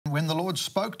When the Lord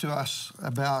spoke to us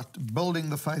about building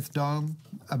the Faith Dome,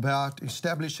 about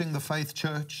establishing the Faith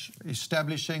Church,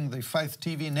 establishing the Faith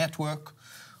TV network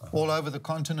all over the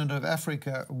continent of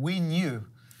Africa, we knew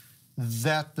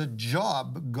that the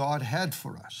job God had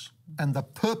for us and the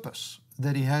purpose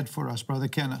that He had for us, Brother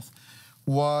Kenneth,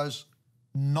 was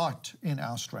not in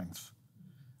our strength.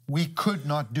 We could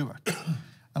not do it.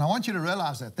 And I want you to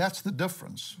realize that that's the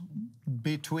difference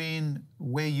between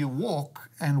where you walk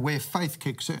and where faith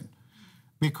kicks in.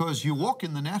 Because you walk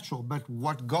in the natural, but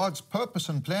what God's purpose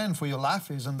and plan for your life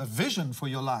is, and the vision for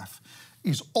your life,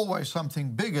 is always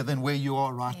something bigger than where you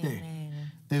are right there.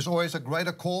 There's always a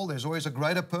greater call, there's always a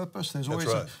greater purpose, there's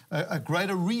always a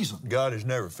greater reason. God is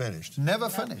never finished. Never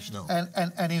finished. No.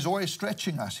 And He's always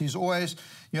stretching us. He's always,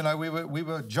 you know, we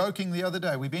were joking the other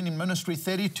day. We've been in ministry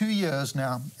 32 years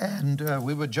now, and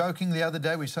we were joking the other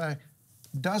day. We say,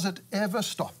 does it ever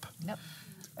stop? Nope.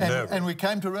 And we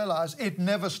came to realize it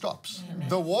never stops. Amen.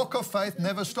 The walk of faith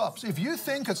never stops. If you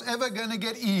think it's ever going to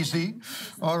get easy,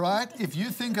 all right, if you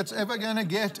think it's ever going to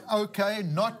get okay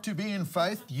not to be in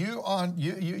faith, you're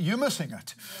missing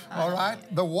it, all right?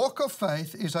 The walk of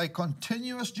faith is a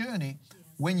continuous journey.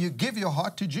 When you give your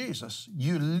heart to Jesus,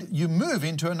 you move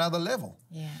into another level.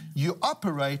 Yeah. You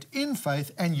operate in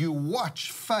faith and you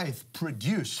watch faith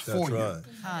produce for you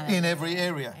in every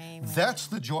area. Amen. That's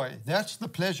the joy, that's the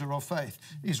pleasure of faith,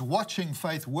 is watching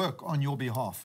faith work on your behalf.